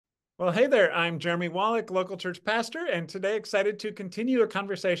Well, hey there, I'm Jeremy Walloch, local church pastor, and today excited to continue a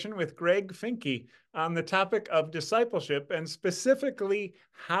conversation with Greg Finke on the topic of discipleship, and specifically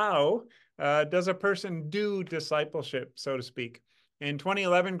how does a person do discipleship, so to speak. In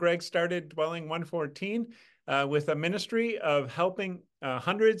 2011, Greg started Dwelling 114 with a ministry of helping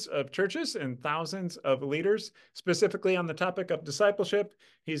hundreds of churches and thousands of leaders, specifically on the topic of discipleship.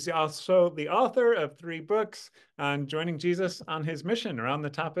 He's also the author of 3 books on joining Jesus on his mission around the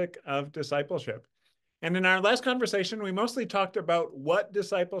topic of discipleship. And in our last conversation, we mostly talked about what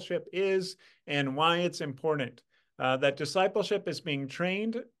discipleship is and why it's important. That discipleship is being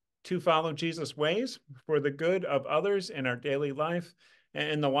trained to follow Jesus' ways for the good of others in our daily life.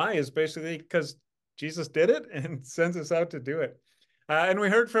 And the why is basically because Jesus did it and sends us out to do it. And we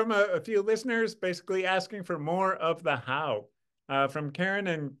heard from a few listeners basically asking for more of the how. From Karen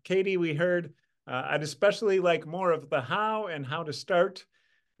and Katie, we heard, I'd especially like more of the how and how to start,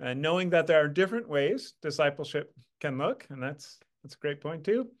 knowing that there are different ways discipleship can look. And that's a great point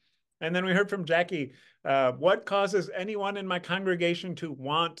too. And then we heard from Jackie, what causes anyone in my congregation to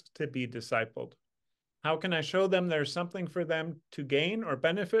want to be discipled? How can I show them there's something for them to gain or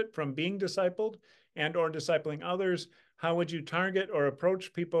benefit from being discipled and or discipling others? How would you target or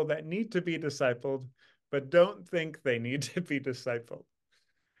approach people that need to be discipled, but don't think they need to be discipled?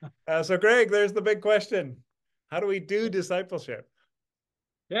 So Greg, there's the big question. How do we do discipleship?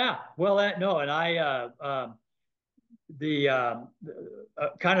 Yeah, well, no, and the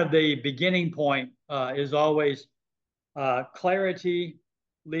kind of the beginning point is always clarity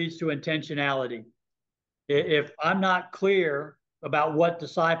leads to intentionality. If I'm not clear about what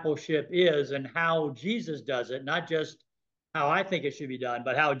discipleship is and how Jesus does it, not just how I think it should be done,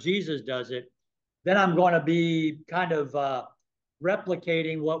 but how Jesus does it, then I'm going to be kind of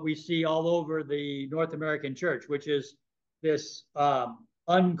replicating what we see all over the North American church, which is this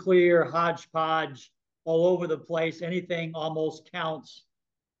unclear hodgepodge all over the place. Anything almost counts,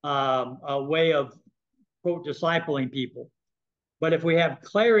 a way of, quote, discipling people. But if we have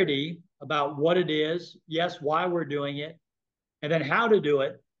clarity about what it is, yes, why we're doing it, and then how to do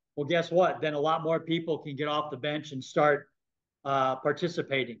it, well, guess what? Then a lot more people can get off the bench and start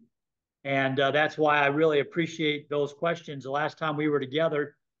participating. And that's why I really appreciate those questions. The last time we were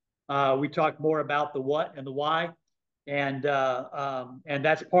together, we talked more about the what and the why. And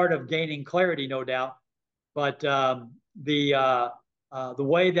that's part of gaining clarity, no doubt. But the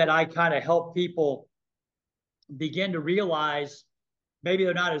way that I kind of help people begin to realize maybe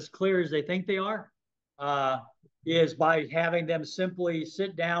they're not as clear as they think they are, is by having them simply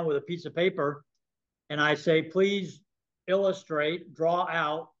sit down with a piece of paper, and I say, please illustrate, draw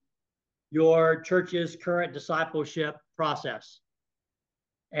out your church's current discipleship process.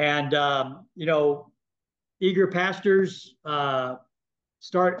 And eager pastors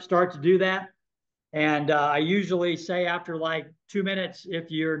start to do that. And I usually say after like 2 minutes, if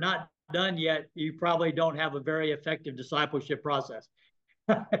you're not done yet, you probably don't have a very effective discipleship process.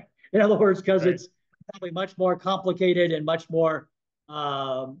 In other words, because it's probably much more complicated and much more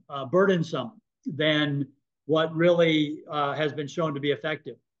burdensome than what really has been shown to be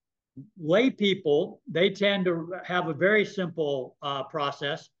effective. Lay people, they tend to have a very simple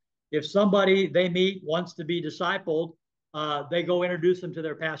process. If somebody they meet wants to be discipled, they go introduce them to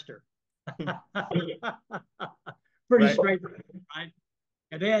their pastor. Pretty straightforward, right?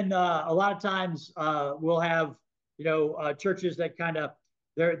 And then a lot of times we'll have churches that kind of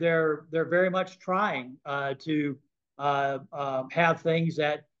they're very much trying to have things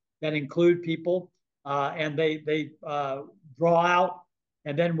that include people, and they draw out,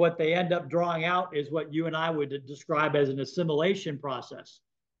 and then what they end up drawing out is what you and I would describe as an assimilation process.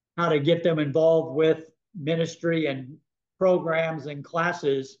 How to get them involved with ministry and programs and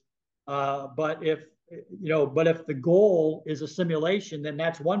classes, but if the goal is assimilation, then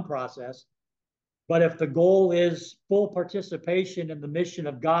that's one process. But if the goal is full participation in the mission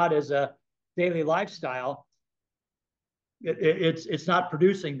of God as a daily lifestyle, it's not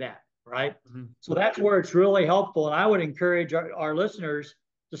producing that, right? Mm-hmm. So that's where it's really helpful. And I would encourage our listeners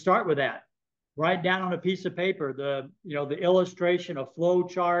to start with that. Write down on a piece of paper the illustration, a flow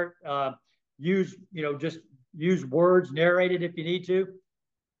chart. Just use words, narrate it if you need to.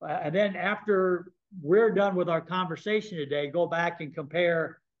 And then after we're done with our conversation today, go back and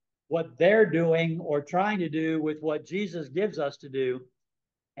compare what they're doing or trying to do with what Jesus gives us to do,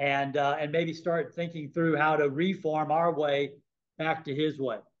 and maybe start thinking through how to reform our way back to his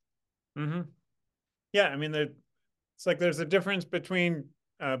way. Mm-hmm. Yeah, I mean, it's like there's a difference between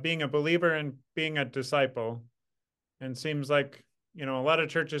being a believer and being a disciple. And it seems like, a lot of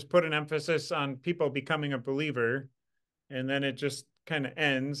churches put an emphasis on people becoming a believer, and then it just kind of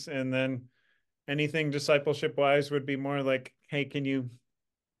ends, and then anything discipleship wise would be more like, hey, can you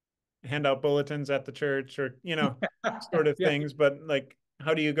hand out bulletins at the church, or sort of Yeah. things. But like,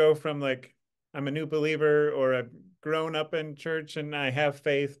 how do you go from like, I'm a new believer, or I've grown up in church and I have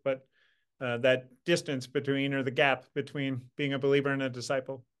faith, but that distance between, or the gap between being a believer and a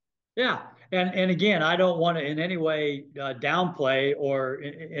disciple? Yeah, and again, I don't want to in any way downplay or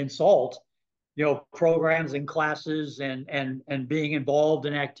insult, programs and classes and being involved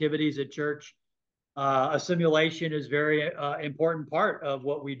in activities at church. Assimilation is very important part of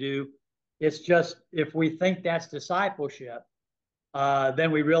what we do. It's just if we think that's discipleship,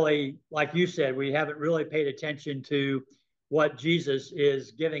 then we really, like you said, we haven't really paid attention to what Jesus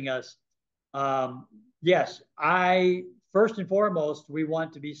is giving us. Um, yes, I first and foremost, we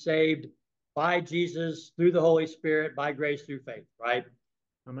want to be saved by Jesus through the Holy Spirit, by grace through faith, right?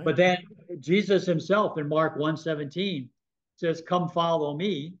 Amen. But then Jesus himself in Mark 1:17 says, come follow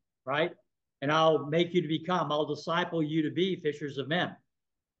me, right? And I'll make you to become, I'll disciple you to be fishers of men.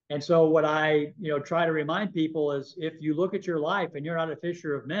 And so what I, try to remind people is if you look at your life and you're not a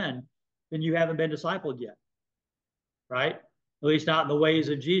fisher of men, then you haven't been discipled yet, right? At least not in the ways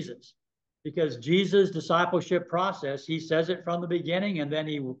of Jesus. Because Jesus' discipleship process, he says it from the beginning, and then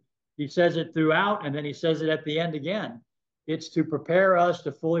he says it throughout, and then he says it at the end again. It's to prepare us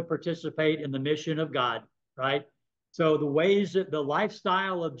to fully participate in the mission of God, right? So the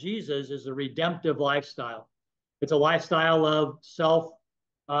lifestyle of Jesus is a redemptive lifestyle. It's a lifestyle of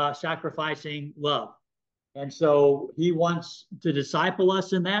self-sacrificing love. And so he wants to disciple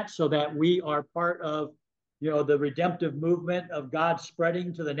us in that so that we are part of, the redemptive movement of God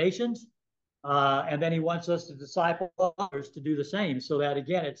spreading to the nations. And then he wants us to disciple others to do the same. So that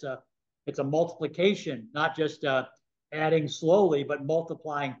again, it's a multiplication, not just adding slowly, but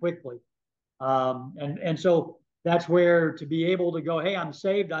multiplying quickly. And so that's where to be able to go, hey, I'm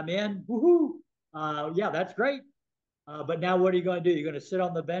saved, I'm in, woohoo! Yeah, that's great. But now what are you going to do? You're going to sit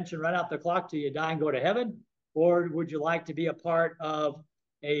on the bench and run out the clock till you die and go to heaven? Or would you like to be a part of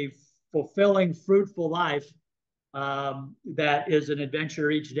a fulfilling, fruitful life that is an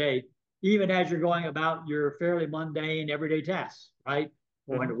adventure each day, even as you're going about your fairly mundane everyday tasks, right?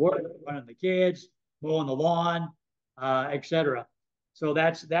 Going to work, running the kids, mowing the lawn, etc. So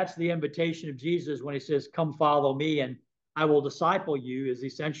that's the invitation of Jesus when he says, come follow me and I will disciple you, is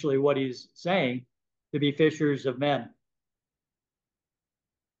essentially what he's saying, to be fishers of men.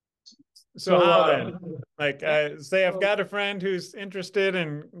 So how then? Like, say I've got a friend who's interested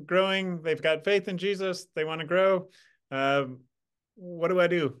in growing. They've got faith in Jesus. They want to grow. What do I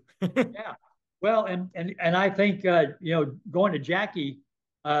do? Yeah. Well, and I think going to Jackie,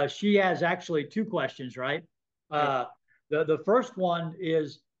 she has actually two questions, right? The first one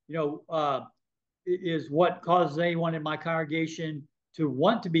is is what causes anyone in my congregation to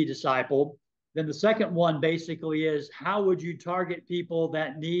want to be discipled. Then the second one basically is how would you target people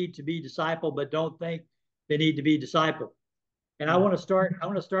that need to be discipled but don't think they need to be discipled? And I want to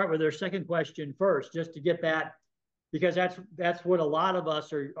start with their second question first, just to get that, because that's what a lot of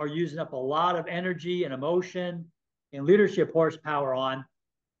us are using up a lot of energy and emotion and leadership horsepower on.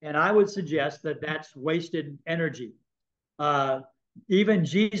 And I would suggest that that's wasted energy. Even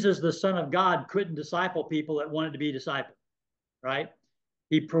Jesus, the Son of God, couldn't disciple people that wanted to be discipled, right?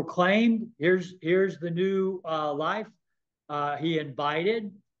 He proclaimed, here's the new life. He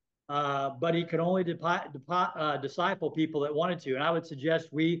invited, but he could only disciple people that wanted to. And I would suggest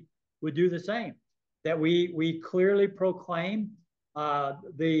we would do the same, that we clearly proclaim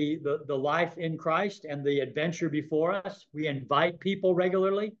the life in Christ and the adventure before us. We invite people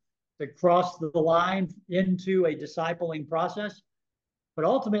regularly to cross the line into a discipling process. But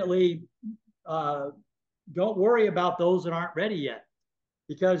ultimately, don't worry about those that aren't ready yet,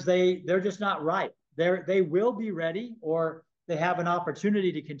 because they're just not ripe. They will be ready, or they have an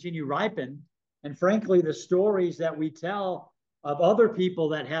opportunity to continue ripen. And frankly, the stories that we tell of other people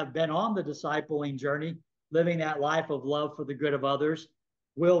that have been on the discipling journey, living that life of love for the good of others,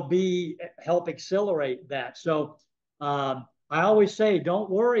 will help accelerate that. So I always say, don't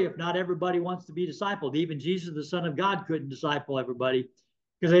worry if not everybody wants to be discipled. Even Jesus, the Son of God, couldn't disciple everybody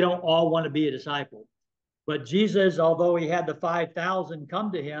because they don't all want to be a disciple. But Jesus, although he had the 5,000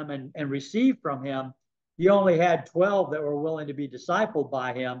 come to him and receive from him, he only had 12 that were willing to be discipled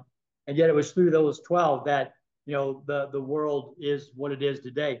by him. And yet it was through those 12 that, the world is what it is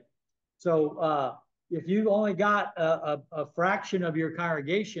today. So if you only got a fraction of your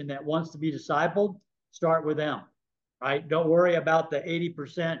congregation that wants to be discipled, start with them, right? Don't worry about the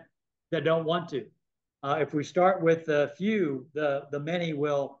 80% that don't want to. If we start with a few, the many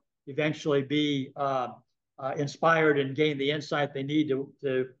will eventually be inspired and gain the insight they need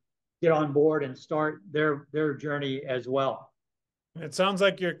to get on board and start their journey as well. It sounds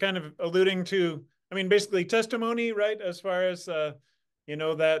like you're kind of alluding to, I mean, basically testimony, right? As far as,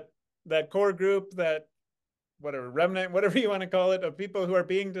 that core group, that whatever, remnant, whatever you want to call it, of people who are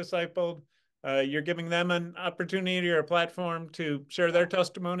being discipled. You're giving them an opportunity or a platform to share their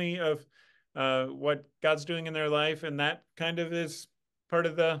testimony of what God's doing in their life. And that kind of is part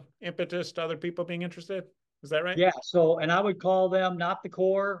of the impetus to other people being interested. Is that right? Yeah. So, and I would call them not the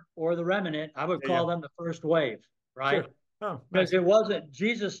core or the remnant. I would There you call go. them the first wave, right? Sure. Oh, Because nice. it wasn't,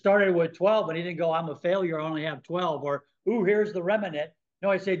 Jesus started with 12 and he didn't go, I'm a failure, I only have 12, or, ooh, here's the remnant.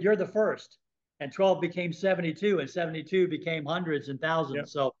 No, he said, you're the first. And 12 became 72, and 72 became hundreds and Yep.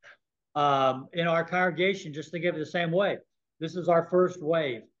 thousands. So in our congregation, just think of it the same way. This is our first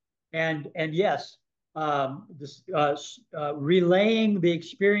wave. And yes, relaying the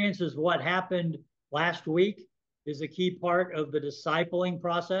experiences of what happened last week is a key part of the discipling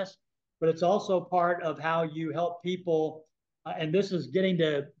process, but it's also part of how you help people. And this is getting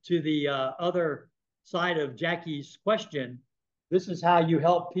to the other side of Jackie's question. This is how you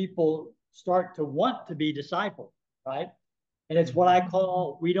help people start to want to be discipled, right? And it's what I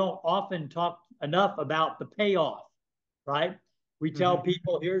call, we don't often talk enough about the payoff, right? We tell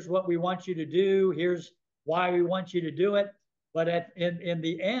people, here's what we want you to do, here's why we want you to do it. But in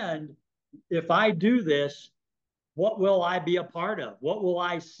the end, if I do this, what will I be a part of? What will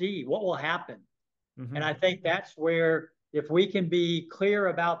I see? What will happen? And I think that's where, if we can be clear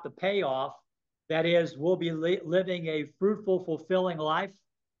about the payoff, that is, we'll be living a fruitful, fulfilling life.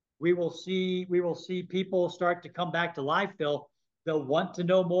 We will see people start to come back to life. They'll want to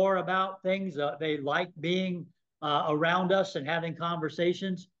know more about things. They like being around us and having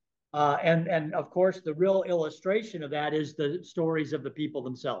conversations. And of course, the real illustration of that is the stories of the people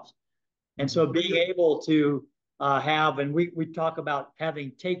themselves. And so being able to have, and we talk about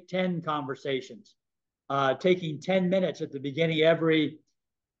having take 10 conversations, taking 10 minutes at the beginning of every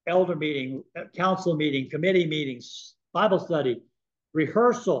elder meeting, council meeting, committee meetings, Bible study,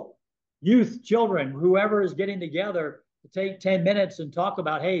 rehearsal, youth, children, whoever is getting together to take 10 minutes and talk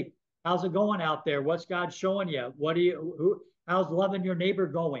about, hey, how's it going out there? What's God showing you? How's loving your neighbor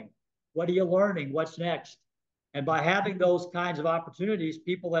going? What are you learning? What's next? And by having those kinds of opportunities,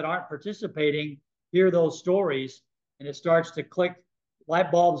 people that aren't participating hear those stories, and it starts to click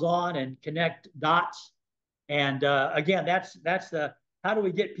light bulbs on and connect dots. And again, that's the, how do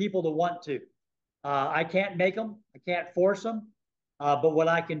we get people to want to? I can't make them, I can't force them, but what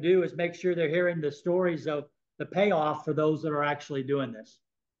I can do is make sure they're hearing the stories of the payoff for those that are actually doing this.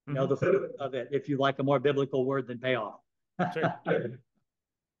 You know, the fruit of it, if you like a more biblical word than payoff. Sure.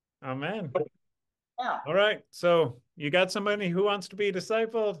 Amen. Yeah. All right. So you got somebody who wants to be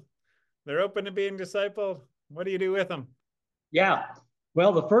discipled. They're open to being discipled. What do you do with them? Yeah.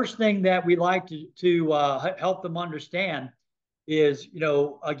 Well, the first thing that we like to help them understand is,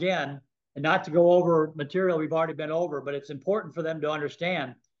 again, and not to go over material we've already been over, but it's important for them to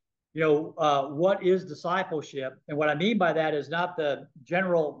understand, what is discipleship. And what I mean by that is not the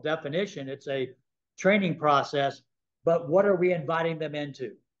general definition. It's a training process, but what are we inviting them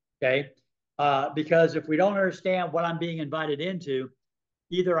into? Okay. Because if we don't understand what I'm being invited into,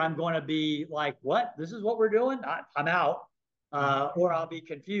 either I'm going to be like, what? This is what we're doing? I'm out. Or I'll be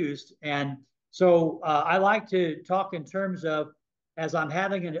confused. And so I like to talk in terms of, as I'm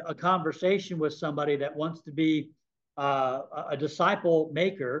having a conversation with somebody that wants to be a disciple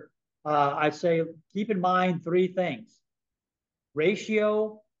maker, I say, keep in mind three things: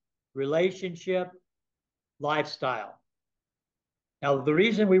 ratio, relationship, lifestyle. Now, the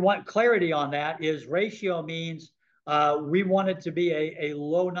reason we want clarity on that is ratio means we want it to be a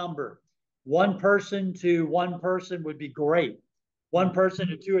low number. One person to one person would be great. One person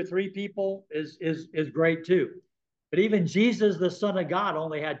to two or three people is great too. But even Jesus, the Son of God,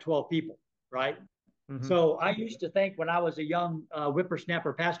 only had 12 people, right? So I used to think when I was a young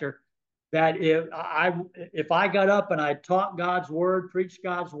whippersnapper pastor that if I got up and I taught God's word, preached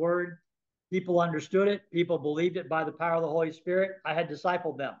God's word, people understood it, people believed it by the power of the Holy Spirit, I had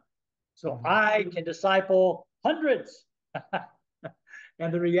discipled them. So I can disciple hundreds.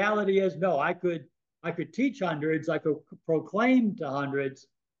 And the reality is, no, I could teach hundreds, I could proclaim to hundreds,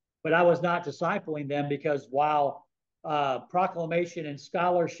 but I was not discipling them, because while proclamation and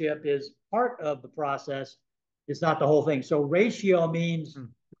scholarship is part of the process, it's not the whole thing. So ratio means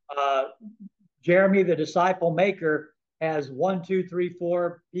Jeremy, the disciple maker, has 1, 2, 3,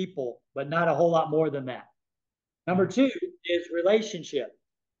 4 people, but not a whole lot more than that. Number two is relationship,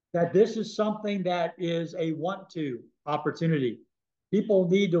 that this is something that is a want to opportunity. People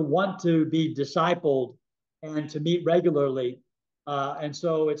need to want to be discipled and to meet regularly. And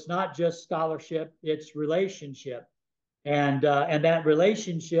so it's not just scholarship, it's relationship. And that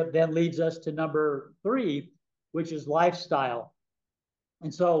relationship then leads us to number 3, which is lifestyle.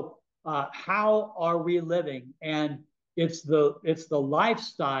 And so how are we living? And it's the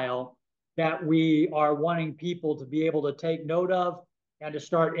lifestyle that we are wanting people to be able to take note of and to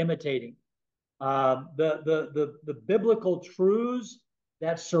start imitating. The biblical truths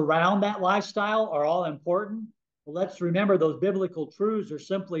that surround that lifestyle are all important. But let's remember those biblical truths are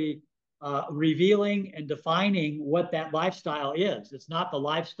simply revealing and defining what that lifestyle is. It's not the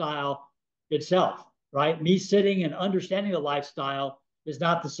lifestyle itself, right? Me sitting and understanding the lifestyle is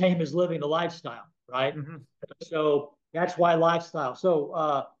not the same as living the lifestyle, right? Mm-hmm. So that's why lifestyle.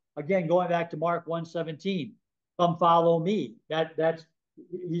 So again, going back to Mark 1:17, come follow me. That's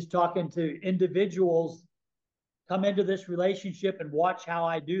he's talking to individuals. Come into this relationship and watch how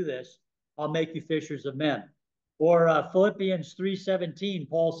I do this. I'll make you fishers of men. Or Philippians 3:17,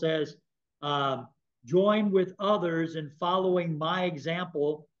 Paul says, join with others in following my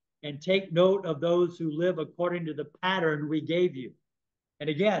example and take note of those who live according to the pattern we gave you. And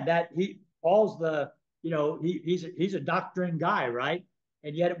again, Paul's he's a doctrine guy, right?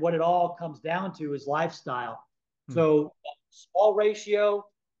 And yet what it all comes down to is lifestyle. So small ratio,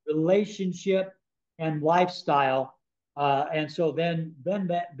 relationship, and lifestyle. And so then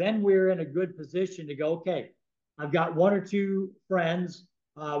we're in a good position to go, okay, I've got 1 or 2 friends.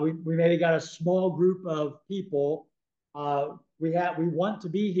 We maybe got a small group of people. We want to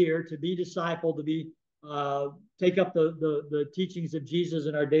be here, to be discipled, to be take up the teachings of Jesus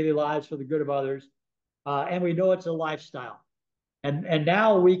in our daily lives for the good of others. And we know it's a lifestyle. And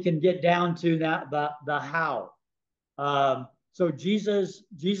now we can get down to the how. So Jesus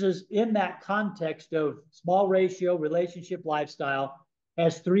in that context of small ratio, relationship, lifestyle,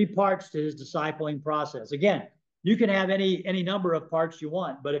 has 3 parts to his discipling process. Again, you can have any number of parts you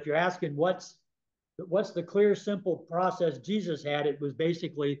want, but if you're asking what's the clear, simple process Jesus had, it was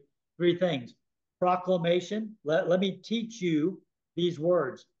basically 3 things. Proclamation, let me teach you these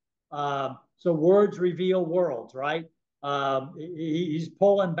words. So words reveal worlds, right? He's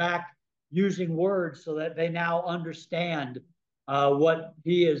pulling back using words so that they now understand what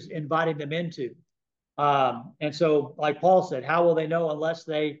he is inviting them into. And so, like Paul said, how will they know unless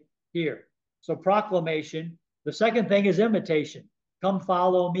they hear? So proclamation. The second thing is imitation. Come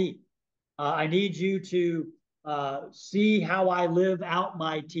follow me. I need you to see how I live out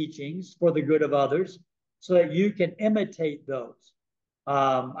my teachings for the good of others so that you can imitate those.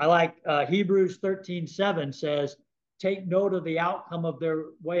 I like Hebrews 13:7 says, take note of the outcome of their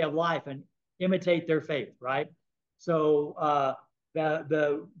way of life and imitate their faith, right? So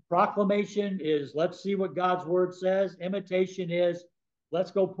the proclamation is, let's see what God's word says. Imitation is, let's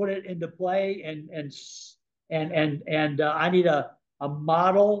go put it into play. And I need a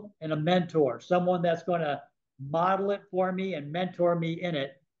model and a mentor, someone that's going to model it for me and mentor me in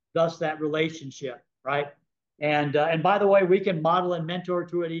it, thus that relationship, right? And by the way, we can model and mentor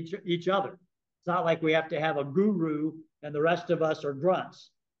to it each other. It's not like we have to have a guru and the rest of us are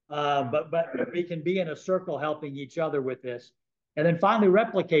grunts. But we can be in a circle helping each other with this. And then finally,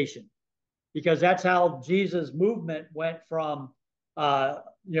 replication, because that's how Jesus' movement went from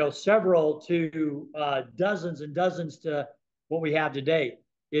several to dozens and dozens to what we have today,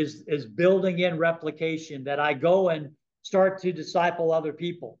 is building in replication, that I go and start to disciple other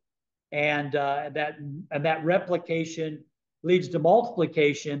people. And that replication leads to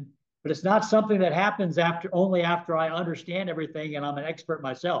multiplication, but it's not something that happens only after I understand everything and I'm an expert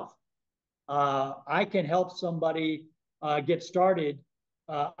myself. I can help somebody get started.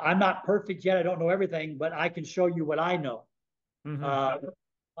 I'm not perfect yet. I don't know everything, but I can show you what I know. Mm-hmm.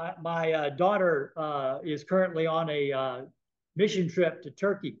 My daughter is currently on a mission trip to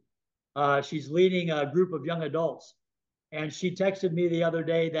Turkey. She's leading a group of young adults. And she texted me the other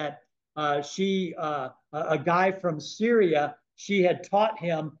day that a guy from Syria, she had taught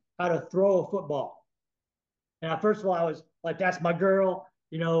him how to throw a football. And first of all, I was like, that's my girl,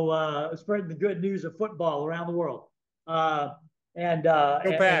 spreading the good news of football around the world. Go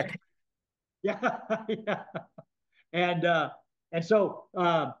back. Yeah. And so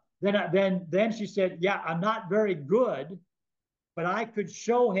then she said, yeah, I'm not very good, but I could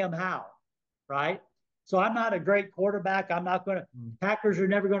show him how, right? So I'm not a great quarterback. I'm not going to, Packers are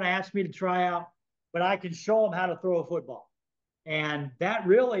never going to ask me to try out, but I can show them how to throw a football. And that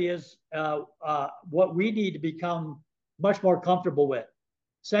really is what we need to become much more comfortable with.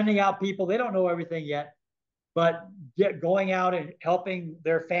 Sending out people, they don't know everything yet, but going out and helping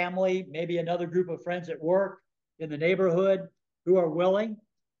their family, maybe another group of friends at work, in the neighborhood, who are willing.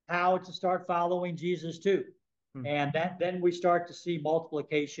 how to start following Jesus too. And then we start to see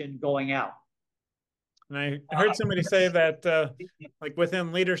multiplication going out. And I heard somebody say that, like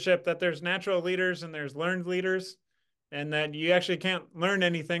within leadership, that there's natural leaders and there's learned leaders, and that you actually can't learn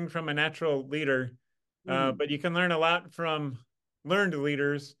anything from a natural leader, but you can learn a lot from learned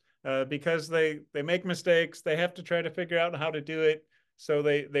leaders because they make mistakes. They have to try to figure out how to do it. So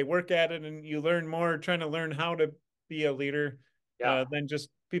they work at it, and you learn more trying to learn how to be a leader than just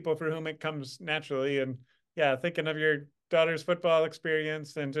people for whom it comes naturally. And yeah, thinking of your daughter's football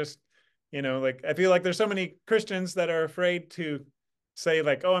experience and just, like I feel like there's so many Christians that are afraid to say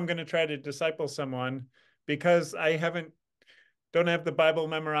like, oh, I'm going to try to disciple someone because don't have the Bible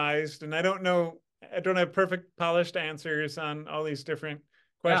memorized, and I don't have perfect polished answers on all these different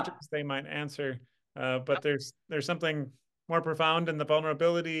questions they might answer. But there's something more profound in the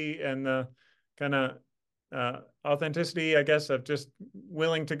vulnerability and the kind of authenticity, I guess, of just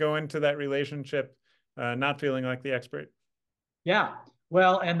willing to go into that relationship, not feeling like the expert. Yeah.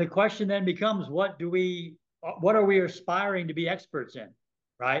 Well, and the question then becomes, what are we aspiring to be experts in,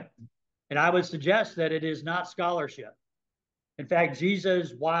 right? And I would suggest that it is not scholarship. In fact,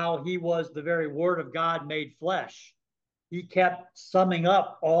 Jesus, while he was the very word of God made flesh, he kept summing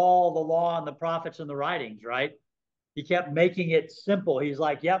up all the law and the prophets and the writings, right? He kept making it simple. He's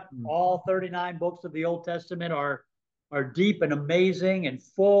like, yep, all 39 books of the Old Testament are deep and amazing and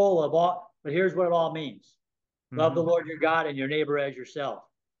full of all, but here's what it all means. Love the Lord your God and your neighbor as yourself.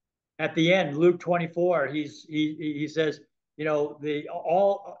 At the end, Luke 24, he says,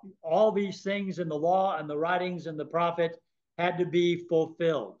 all these things in the law and the writings and the prophets had to be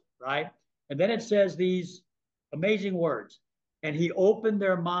fulfilled, right? And then it says these amazing words, and he opened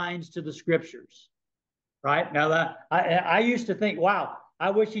their minds to the scriptures, right? Now, I used to think, wow,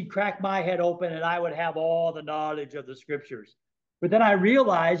 I wish he'd crack my head open and I would have all the knowledge of the scriptures. But then I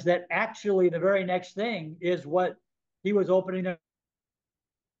realized that actually the very next thing is what he was opening up.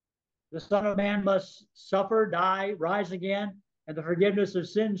 The Son of Man must suffer, die, rise again, and the forgiveness of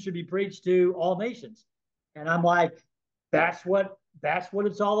sins should be preached to all nations. And I'm like, that's what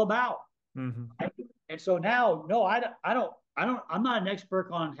it's all about. And so now, no, I'm not an expert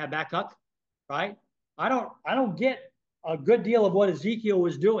on Habakkuk, right? I don't get a good deal of what Ezekiel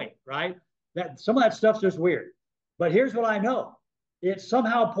was doing, right? That some of that stuff's just weird. But here's what I know. It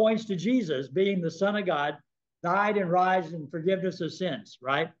somehow points to Jesus being the Son of God, died and rise in forgiveness of sins,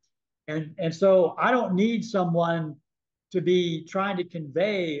 right? And so I don't need someone to be trying to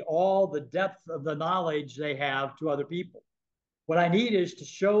convey all the depth of the knowledge they have to other people. What I need is to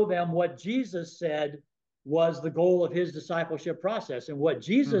show them what Jesus said was the goal of his discipleship process. And what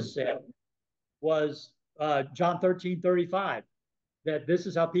Jesus said was John 13:35, that this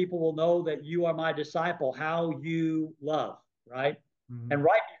is how people will know that you are my disciple, how you love, right? And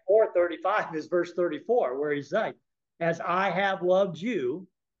right before 35 is verse 34, where he's like, as I have loved you,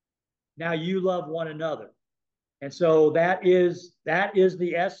 now you love one another. And so that is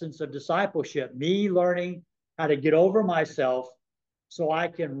the essence of discipleship, me learning how to get over myself so I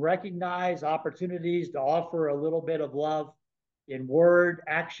can recognize opportunities to offer a little bit of love in word,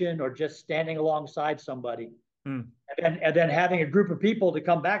 action, or just standing alongside somebody. And then having a group of people to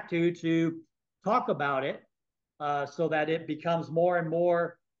come back to talk about it so that it becomes more and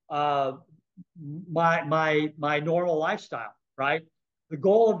more my normal lifestyle, right? The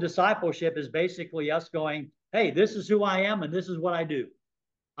goal of discipleship is basically us going, hey, this is who I am and this is what I do.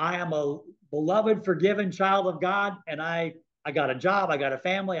 I am a beloved, forgiven child of God, and I got a job, I got a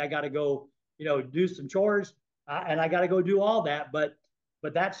family, I got to go, do some chores, and I got to go do all that. But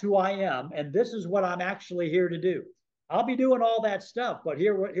that's who I am, and this is what I'm actually here to do. I'll be doing all that stuff, but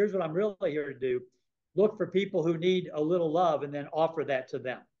here's what I'm really here to do: look for people who need a little love, and then offer that to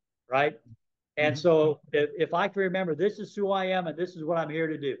them, right? And so if I can remember, this is who I am, and this is what I'm here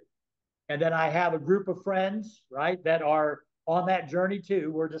to do, and then I have a group of friends, right, that are on that journey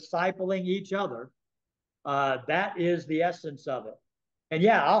too. We're discipling each other. That is the essence of it. And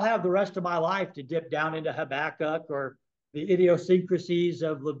yeah, I'll have the rest of my life to dip down into Habakkuk or the idiosyncrasies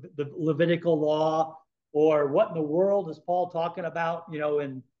of the Levitical law, or what in the world is Paul talking about,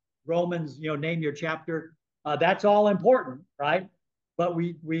 in Romans, name your chapter. That's all important, right? But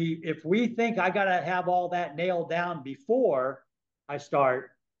if we think I got to have all that nailed down before I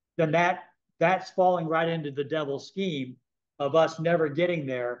start, then that's falling right into the devil's scheme of us never getting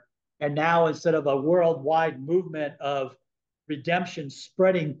there. And now, instead of a worldwide movement of redemption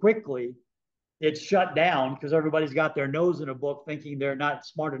spreading quickly, it's shut down because everybody's got their nose in a book thinking they're not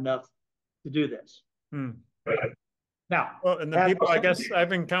smart enough to do this. Now, well, and the people I guess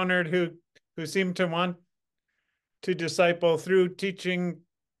I've encountered who seem to want to disciple through teaching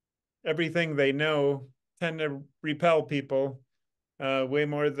everything they know tend to repel people way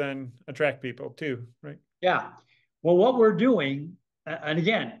more than attract people too, right? Yeah. Well, what we're doing, and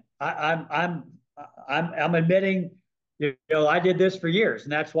again, I'm admitting, I did this for years,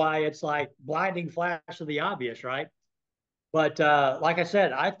 and that's why it's like blinding flash of the obvious, right? But like I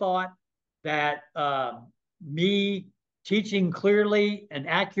said, I thought that me teaching clearly and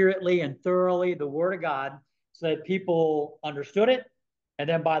accurately and thoroughly the Word of God so that people understood it, and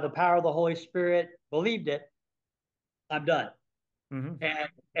then by the power of the Holy Spirit believed it, I'm done. Mm-hmm.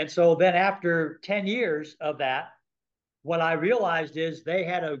 And so then after 10 years of that, what I realized is they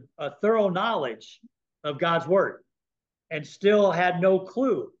had a thorough knowledge of God's Word and still had no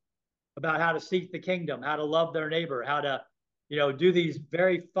clue about how to seek the kingdom, how to love their neighbor, how to, do these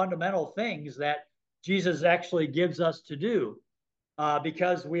very fundamental things that Jesus actually gives us to do,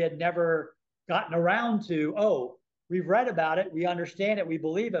 because we had never gotten around to, oh, we've read about it, we understand it, we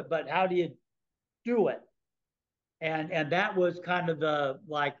believe it, but how do you do it? And that was kind of the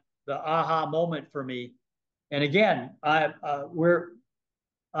aha moment for me. And again, the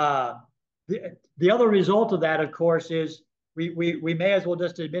other result of that, of course, is we may as well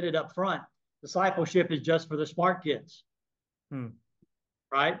just admit it up front. Discipleship is just for the smart kids,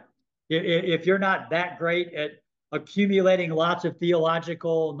 right? If you're not that great at accumulating lots of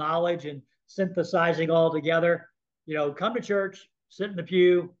theological knowledge and synthesizing all together, come to church, sit in the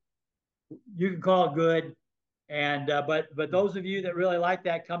pew. You can call it good. And but those of you that really like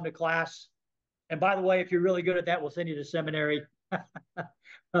that, come to class. And by the way, if you're really good at that, we'll send you to seminary.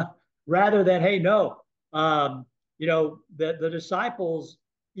 Rather than, hey, no, the disciples,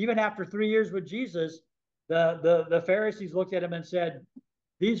 even after 3 years with Jesus, the Pharisees looked at him and said,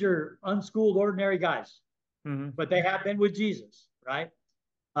 these are unschooled, ordinary guys, but they have been with Jesus, right?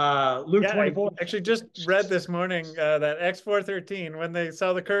 Luke 24. I actually just read this morning that Acts 4:13, when they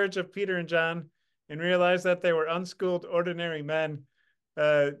saw the courage of Peter and John and realized that they were unschooled, ordinary men.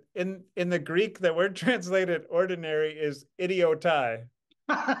 In the Greek, the word translated ordinary is idiotai.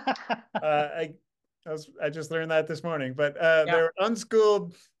 I just learned that this morning, but they were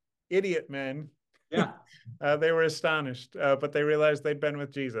unschooled idiot men. Yeah. They were astonished, but they realized they'd been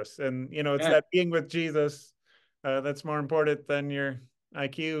with Jesus. And, it's that being with Jesus that's more important than your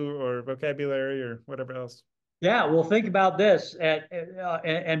IQ or vocabulary or whatever else. Yeah, well, think about this.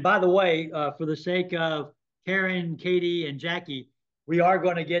 And by the way, for the sake of Karen, Katie, and Jackie, we are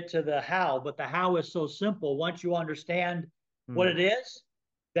going to get to the how, but the how is so simple. Once you understand what it is,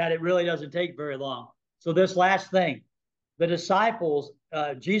 that it really doesn't take very long. So this last thing, the disciples,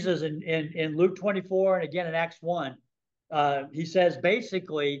 Jesus in Luke 24 and again in Acts 1, he says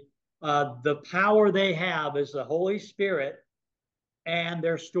basically the power they have is the Holy Spirit and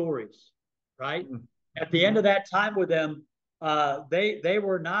their stories, right? At the end of that time with them, they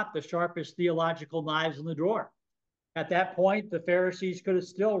were not the sharpest theological knives in the drawer. At that point, the Pharisees could have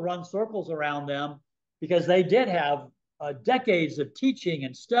still run circles around them because they did have decades of teaching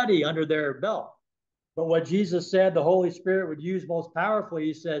and study under their belt. But what Jesus said the Holy Spirit would use most powerfully,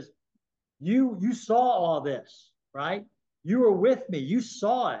 he says, you saw all this, right? You were with me, you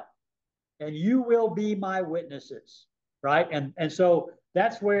saw it, and you will be my witnesses, right? And so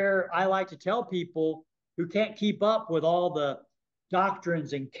that's where I like to tell people who can't keep up with all the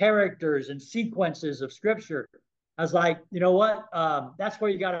doctrines and characters and sequences of Scripture. I was like, you know what? That's where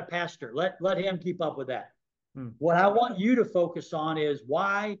you got a pastor. Let him keep up with that. What I want you to focus on is,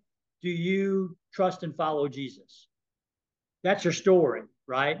 why do you trust and follow Jesus? That's your story,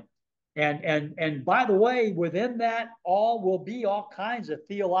 right? And by the way, within that all will be all kinds of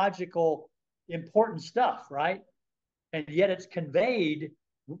theological important stuff, right? And yet it's conveyed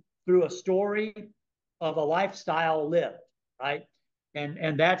through a story of a lifestyle lived, right?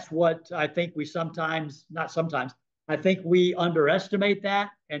 And that's what I think we sometimes, not sometimes, I think we underestimate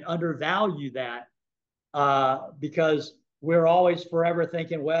that and undervalue that, because we're always forever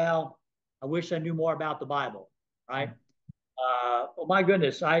thinking, well, I wish I knew more about the Bible, right? Oh my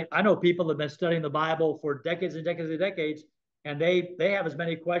goodness, I know people that have been studying the Bible for decades and decades and decades, and they have as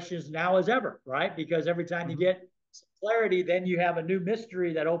many questions now as ever, right? Because every time you get some clarity, then you have a new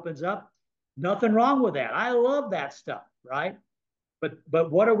mystery that opens up. Nothing wrong with that. I love that stuff, right?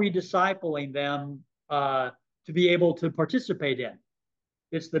 But what are we discipling them to be able to participate in?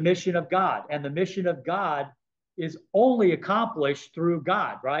 It's the mission of God, and the mission of God is only accomplished through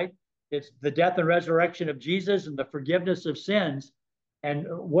God, right? It's the death and resurrection of Jesus and the forgiveness of sins. And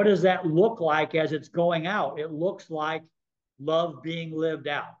what does that look like as it's going out? It looks like love being lived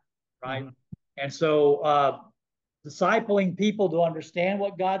out, right? And so discipling people to understand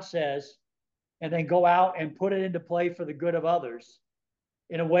what God says and then go out and put it into play for the good of others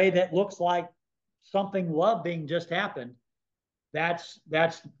in a way that looks like something loving just happened, that's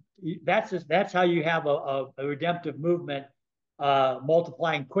how you have a redemptive movement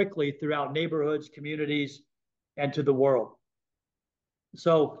multiplying quickly throughout neighborhoods, communities, and to the world.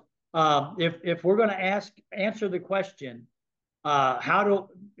 So if we're going to answer the question,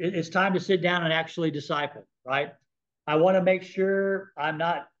 it's time to sit down and actually disciple, right? I want to make sure I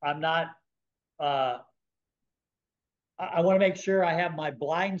want to make sure I have my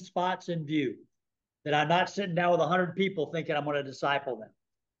blind spots in view, that I'm not sitting down with 100 people thinking I'm going to disciple them,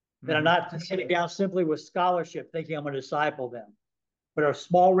 that I'm not sitting down simply with scholarship thinking I'm going to disciple them, but a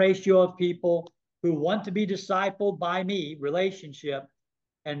small ratio of people who want to be discipled by me, relationship,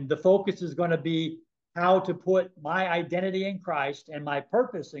 and the focus is going to be how to put my identity in Christ and my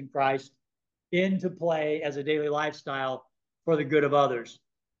purpose in Christ into play as a daily lifestyle for the good of others.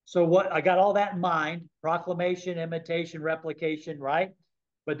 So what I got all that in mind: proclamation, imitation, replication, right?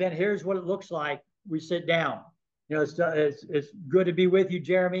 But then here's what it looks like. We sit down. You know, it's good to be with you,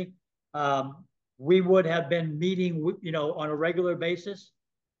 Jeremy. We would have been meeting, you know, on a regular basis.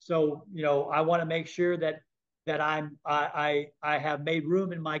 So, you know, I want to make sure that I have made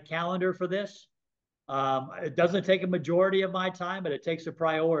room in my calendar for this. It doesn't take a majority of my time, but it takes a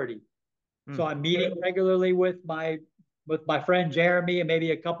priority. So I'm meeting regularly with my friend Jeremy and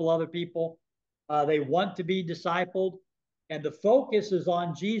maybe a couple other people. They want to be discipled, and the focus is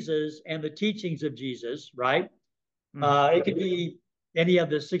on Jesus and the teachings of Jesus, right? It could be any of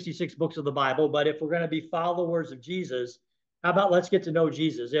the 66 books of the Bible, but if we're going to be followers of Jesus, how about let's get to know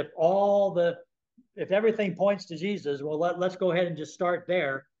Jesus? If everything points to Jesus, well, let's go ahead and just start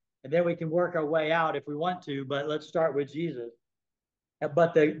there, and then we can work our way out if we want to, but let's start with Jesus.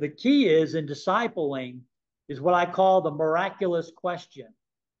 But the key is in discipling is what I call the miraculous question.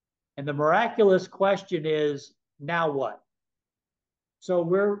 And the miraculous question is, now what? So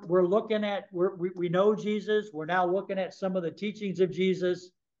we're looking at, we know Jesus. We're now looking at some of the teachings of Jesus.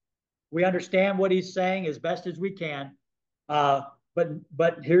 We understand what he's saying as best as we can.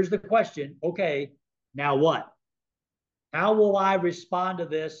 But here's the question. Okay, now what? How will I respond to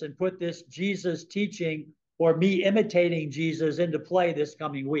this and put this Jesus teaching or me imitating Jesus into play this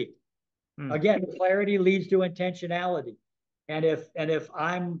coming week? Again, clarity leads to intentionality. And if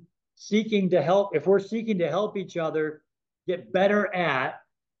I'm seeking to help, if we're seeking to help each other get better at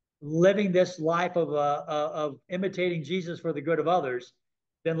living this life of imitating Jesus for the good of others,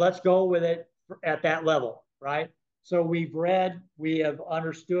 then let's go with it at that level, right? So we've read, we have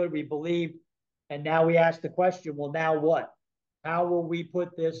understood, we believed, and now we ask the question, well, now what? How will we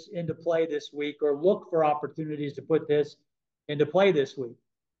put this into play this week, or look for opportunities to put this into play this week?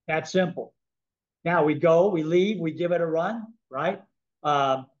 That's simple. Now we go, we leave, we give it a run, right?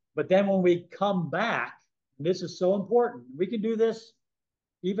 But then when we come back, and this is so important, we can do this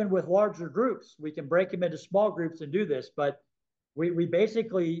even with larger groups. We can break them into small groups and do this, but we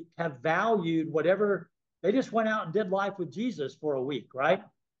basically have valued whatever, they just went out and did life with Jesus for a week, right?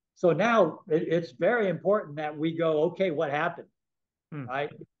 So now it's very important that we go, okay, what happened,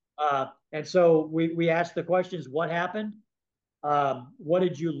 right? And so we ask the questions: what happened? What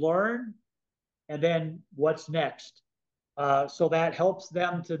did you learn? And then what's next? So that helps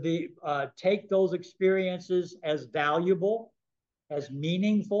them to take those experiences as valuable, as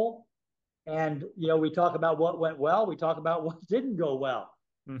meaningful. And, you know, we talk about what went well, we talk about what didn't go well.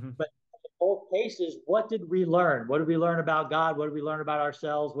 But in both cases, what did we learn? What did we learn about God? What did we learn about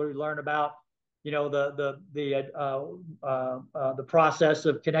ourselves? What did we learn about, you know, the process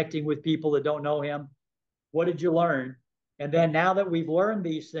of connecting with people that don't know him? What did you learn? And then now that we've learned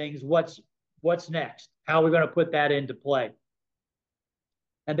these things, what's next? How are we going to put that into play?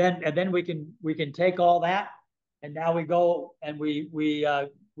 And then we can take all that, and now we go and we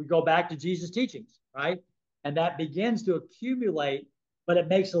go back to Jesus' teachings, right? And that begins to accumulate, but it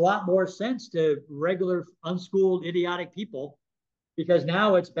makes a lot more sense to regular, unschooled, idiotic people, because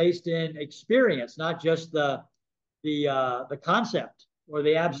now it's based in experience, not just the concept or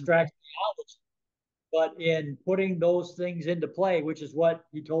the abstract theology, but in putting those things into play, which is what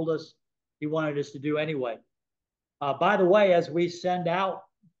he told us he wanted us to do anyway. By the way, as we send out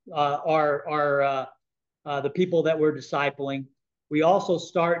the people that we're discipling, we also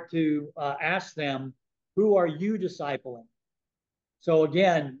start to ask them, who are you discipling? So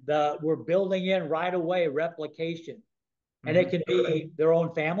again, we're building in right away replication. And it can be their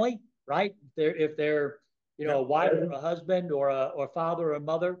own family, right? If they're you know, a wife or a husband or a father or a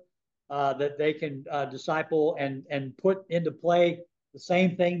mother, that they can disciple and put into play the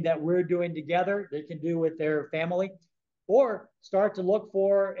same thing that we're doing together, they can do with their family. Or start to look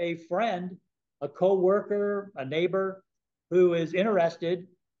for a friend, a co-worker, a neighbor, who is interested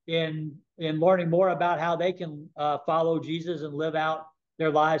in learning more about how they can follow Jesus and live out their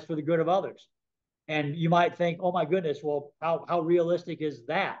lives for the good of others. And you might think, oh my goodness, well, how realistic is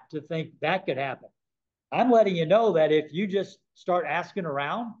that to think that could happen? I'm letting you know that if you just start asking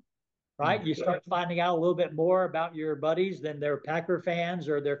around, right, you start finding out a little bit more about your buddies than their Packer fans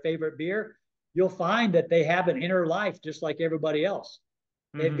or their favorite beer, you'll find that they have an inner life just like everybody else.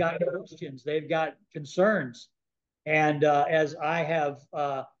 They've got questions, they've got concerns. And as I have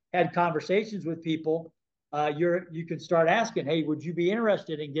had conversations with people, you can start asking, hey, would you be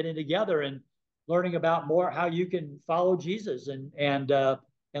interested in getting together and learning about more how you can follow Jesus and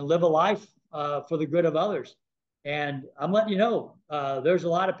live a life for the good of others? And I'm letting you know, there's a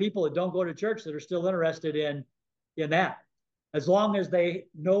lot of people that don't go to church that are still interested in that, as long as they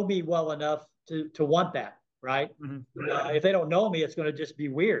know me well enough to want that, right? If they don't know me, it's going to just be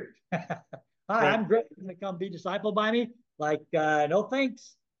weird. Hi, I'm Greg. Going to come be discipled by me? Like, no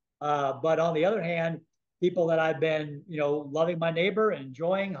thanks. But on the other hand, people that I've been, loving my neighbor,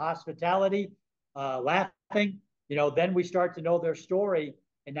 enjoying hospitality, laughing, then we start to know their story.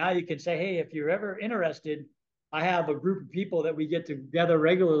 And now you can say, hey, if you're ever interested, I have a group of people that we get together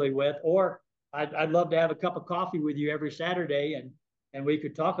regularly with, or I'd love to have a cup of coffee with you every Saturday and we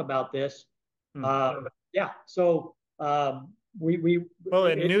could talk about this. Yeah. So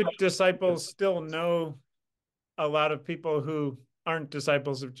new disciples still know a lot of people who aren't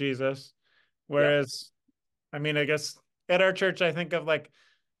disciples of Jesus. Whereas, I mean, I guess at our church, I think of like,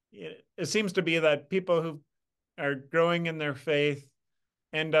 it seems to be that people who are growing in their faith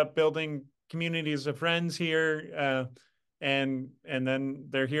end up building communities of friends here. And then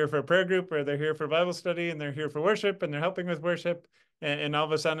they're here for a prayer group, or they're here for Bible study, and they're here for worship, and they're helping with worship. And all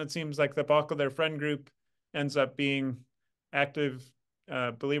of a sudden it seems like the bulk of their friend group ends up being active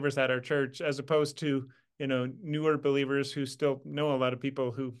believers at our church, as opposed to, newer believers who still know a lot of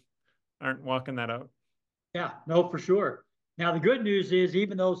people who aren't walking that out. Yeah, no, for sure. Now, the good news is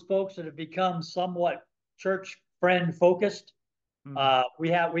even those folks that have become somewhat church friend focused, we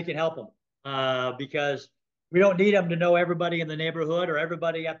can help them because we don't need them to know everybody in the neighborhood or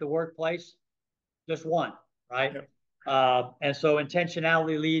everybody at the workplace, just one, right? Yep. And so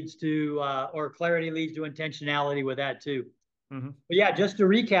intentionality leads to, or clarity leads to intentionality with that too. But yeah, just to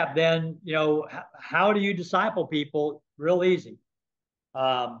recap then, how do you disciple people? Real easy.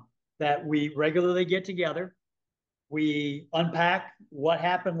 That we regularly get together. We unpack what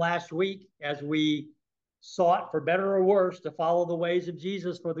happened last week as we sought, for better or worse, to follow the ways of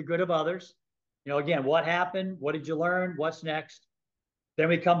Jesus for the good of others. Again, what happened? What did you learn? What's next? Then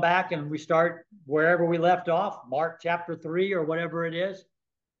we come back and we start wherever we left off, Mark chapter 3 or whatever it is.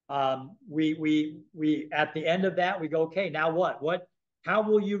 We at the end of that, we go, okay, now what? How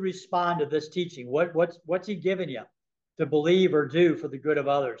will you respond to this teaching? What's he giving you to believe or do for the good of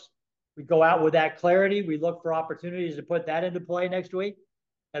others? We go out with that clarity. We look for opportunities to put that into play next week,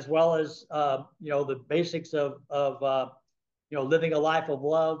 as well as the basics of living a life of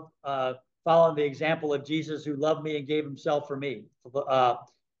love, following the example of Jesus, who loved me and gave himself for me.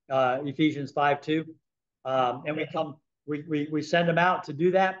 Ephesians 5:2. And we send them out to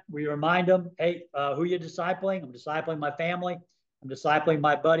do that. We remind them, hey, who you discipling? I'm discipling my family. I'm discipling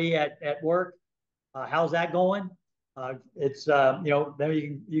my buddy at work. How's that going? It's then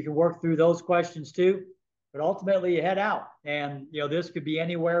you can work through those questions too. But ultimately, you head out, and this could be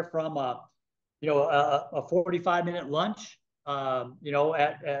anywhere from a 45-minute lunch,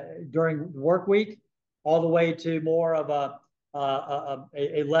 during the work week, all the way to more of a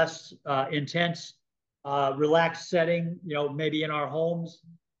less intense, relaxed setting. Maybe in our homes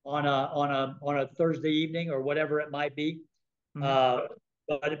on a Thursday evening or whatever it might be. But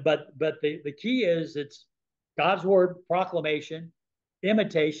the key is it's God's word, proclamation,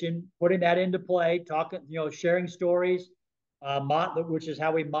 imitation, putting that into play, talking, sharing stories, which is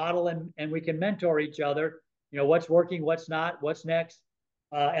how we model and we can mentor each other. What's working, what's not, what's next,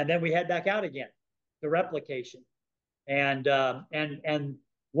 and then we head back out again, the replication, and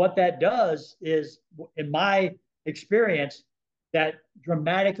what that does is, in my experience, that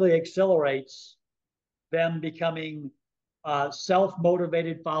dramatically accelerates them becoming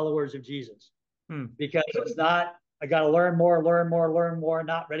self-motivated followers of Jesus. Because it's not, I got to learn more,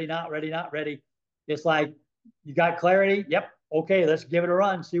 not ready. It's like, you got clarity? Yep. Okay, let's give it a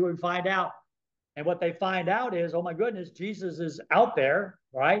run, see what we find out. And what they find out is, oh my goodness, Jesus is out there,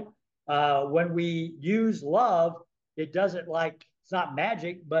 right? When we use love, it doesn't, like, it's not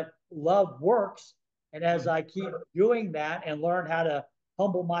magic, but love works. And as I keep doing that and learn how to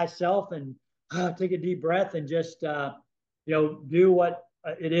humble myself and take a deep breath and just, do what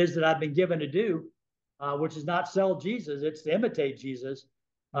it is that I've been given to do, which is not sell Jesus, it's to imitate Jesus.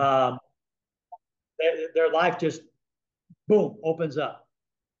 Um, their life just boom opens up,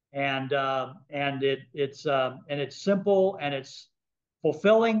 and it's simple and it's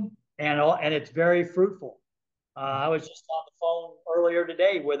fulfilling and it's very fruitful. I was just on the phone earlier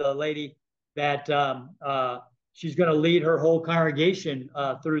today with a lady that she's going to lead her whole congregation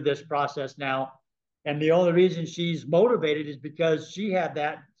through this process now. And the only reason she's motivated is because she had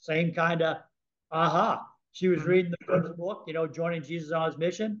that same kind of aha. She was reading the first book, joining Jesus on his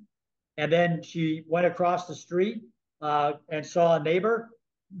mission. And then she went across the street and saw a neighbor,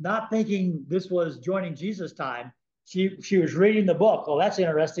 not thinking this was joining Jesus time. She was reading the book. Oh, that's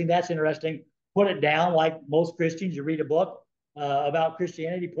interesting. That's interesting. Put it down, like most Christians. You read a book about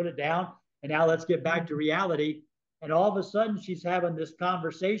Christianity, put it down, and now let's get back to reality. And all of a sudden, she's having this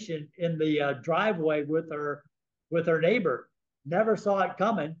conversation in the driveway with her neighbor. Never saw it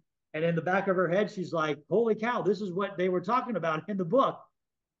coming. And in the back of her head, she's like, "Holy cow! This is what they were talking about in the book."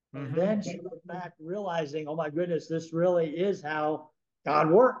 And then she went back realizing, oh my goodness, this really is how God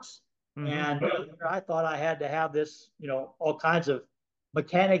works. And I thought I had to have this, all kinds of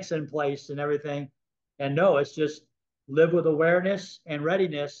mechanics in place and everything. And no, it's just live with awareness and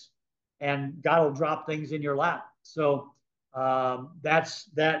readiness, and God will drop things in your lap. So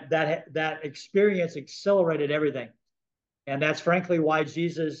that experience accelerated everything. And that's frankly why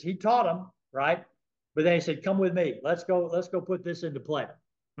Jesus, he taught them, right? But then he said, come with me. Let's go put this into play.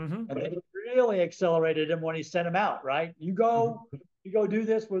 And it really accelerated him when he sent him out, right? You go do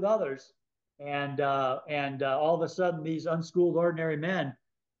this with others. And all of a sudden, these unschooled ordinary men,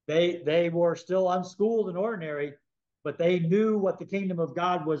 they were still unschooled and ordinary, but they knew what the kingdom of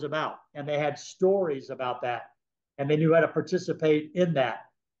God was about. And they had stories about that. And they knew how to participate in that.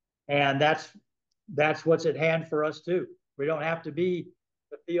 And that's what's at hand for us too. We don't have to be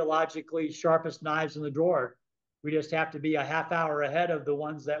the theologically sharpest knives in the drawer. We just have to be a half hour ahead of the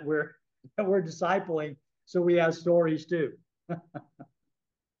ones that we're discipling, so we have stories too.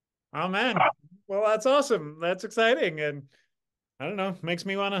 Oh man, well that's awesome. That's exciting, and I don't know, makes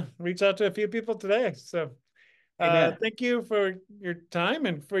me want to reach out to a few people today. So, thank you for your time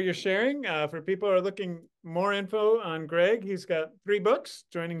and for your sharing. For people who are looking more info on Greg, he's got 3 books: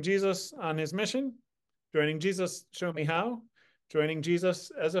 Joining Jesus on His Mission, Joining Jesus, Show Me How, Joining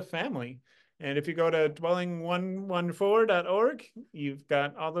Jesus as a Family. And if you go to dwelling114.org, you've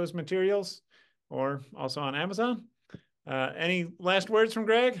got all those materials, or also on Amazon. Any last words from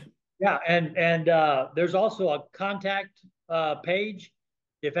Greg? Yeah, and there's also a contact page.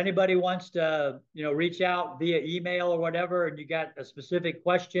 If anybody wants to, reach out via email or whatever, and you got a specific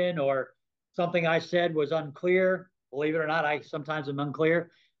question or something I said was unclear, believe it or not, I sometimes am unclear.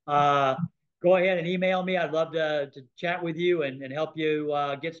 Go ahead and email me. I'd love to chat with you and help you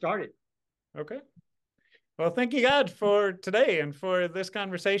get started. Okay. Well, thank you, God, for today and for this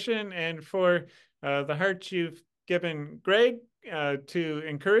conversation and for the heart you've given Greg to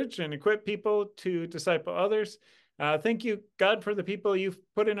encourage and equip people to disciple others. Thank you, God, for the people you've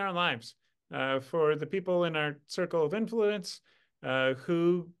put in our lives, for the people in our circle of influence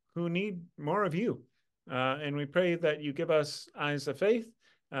who need more of you. And we pray that you give us eyes of faith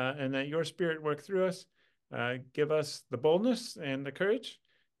and that your Spirit work through us. Give us the boldness and the courage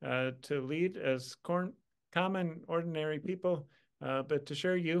to lead as common, ordinary people, but to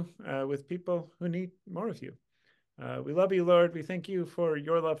share you with people who need more of you. We love you, Lord. We thank you for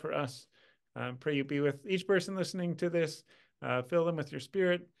your love for us. Pray you be with each person listening to this. Fill them with your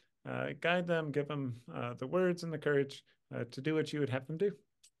Spirit. Guide them. Give them the words and the courage to do what you would have them do.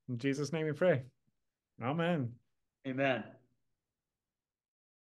 In Jesus' name we pray. Amen. Amen.